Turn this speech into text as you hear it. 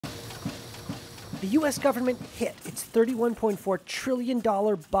The U.S. government hit its $31.4 trillion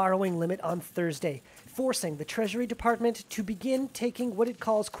borrowing limit on Thursday, forcing the Treasury Department to begin taking what it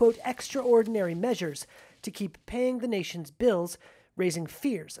calls, quote, extraordinary measures to keep paying the nation's bills, raising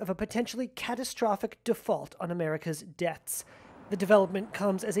fears of a potentially catastrophic default on America's debts. The development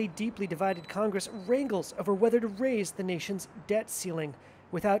comes as a deeply divided Congress wrangles over whether to raise the nation's debt ceiling.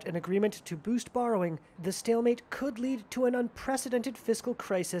 Without an agreement to boost borrowing, the stalemate could lead to an unprecedented fiscal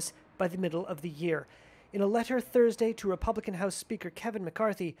crisis by the middle of the year. In a letter Thursday to Republican House Speaker Kevin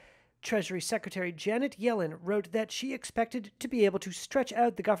McCarthy, Treasury Secretary Janet Yellen wrote that she expected to be able to stretch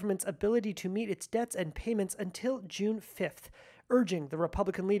out the government's ability to meet its debts and payments until June 5th, urging the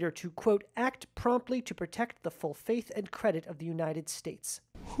Republican leader to, quote, act promptly to protect the full faith and credit of the United States.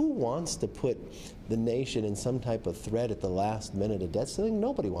 Who wants to put the nation in some type of threat at the last minute of debt ceiling?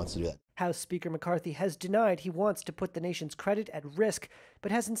 Nobody wants to do that. House Speaker McCarthy has denied he wants to put the nation's credit at risk,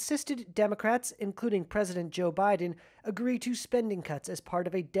 but has insisted Democrats, including President Joe Biden, agree to spending cuts as part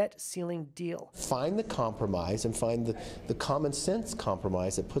of a debt ceiling deal. Find the compromise and find the common sense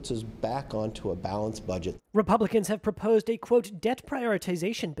compromise that puts us back onto a balanced budget. Republicans have proposed a, quote, debt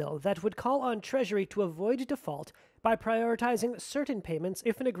prioritization bill that would call on Treasury to avoid default by prioritizing certain payments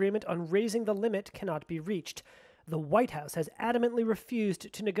if an agreement on raising the limit cannot be reached. The White House has adamantly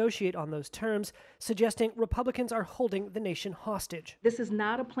refused to negotiate on those terms, suggesting Republicans are holding the nation hostage. This is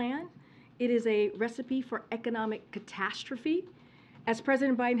not a plan. It is a recipe for economic catastrophe. As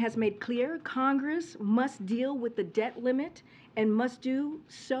President Biden has made clear, Congress must deal with the debt limit and must do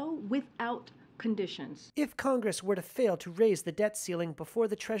so without conditions. If Congress were to fail to raise the debt ceiling before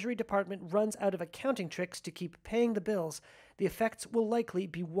the Treasury Department runs out of accounting tricks to keep paying the bills, the effects will likely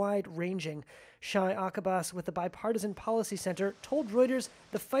be wide-ranging. Shai Akabas with the Bipartisan Policy Center told Reuters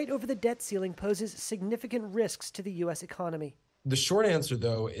the fight over the debt ceiling poses significant risks to the U.S. economy. The short answer,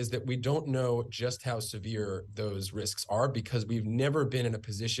 though, is that we don't know just how severe those risks are because we've never been in a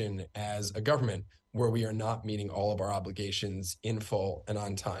position as a government where we are not meeting all of our obligations in full and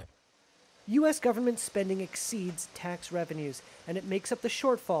on time. U.S. government spending exceeds tax revenues, and it makes up the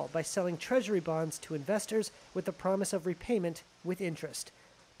shortfall by selling Treasury bonds to investors with the promise of repayment with interest.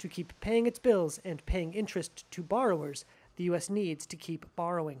 To keep paying its bills and paying interest to borrowers, the U.S. needs to keep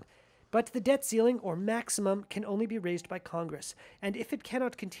borrowing. But the debt ceiling, or maximum, can only be raised by Congress, and if it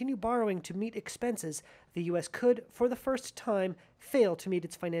cannot continue borrowing to meet expenses, the U.S. could, for the first time, fail to meet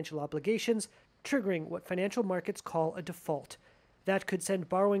its financial obligations, triggering what financial markets call a default. That could send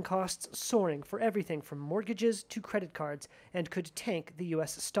borrowing costs soaring for everything from mortgages to credit cards and could tank the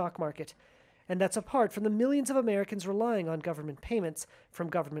U.S. stock market. And that's apart from the millions of Americans relying on government payments, from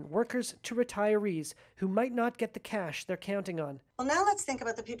government workers to retirees who might not get the cash they're counting on. Well, now let's think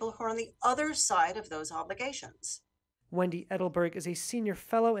about the people who are on the other side of those obligations. Wendy Edelberg is a senior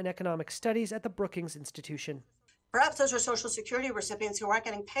fellow in economic studies at the Brookings Institution. Perhaps those are Social Security recipients who aren't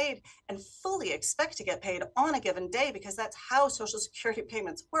getting paid and fully expect to get paid on a given day because that's how Social Security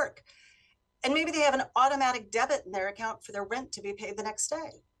payments work. And maybe they have an automatic debit in their account for their rent to be paid the next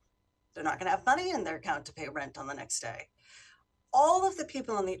day. They're not going to have money in their account to pay rent on the next day. All of the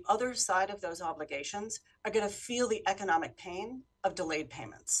people on the other side of those obligations are going to feel the economic pain of delayed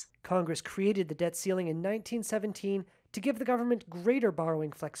payments. Congress created the debt ceiling in 1917 to give the government greater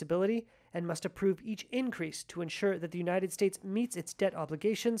borrowing flexibility and must approve each increase to ensure that the United States meets its debt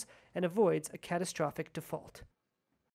obligations and avoids a catastrophic default.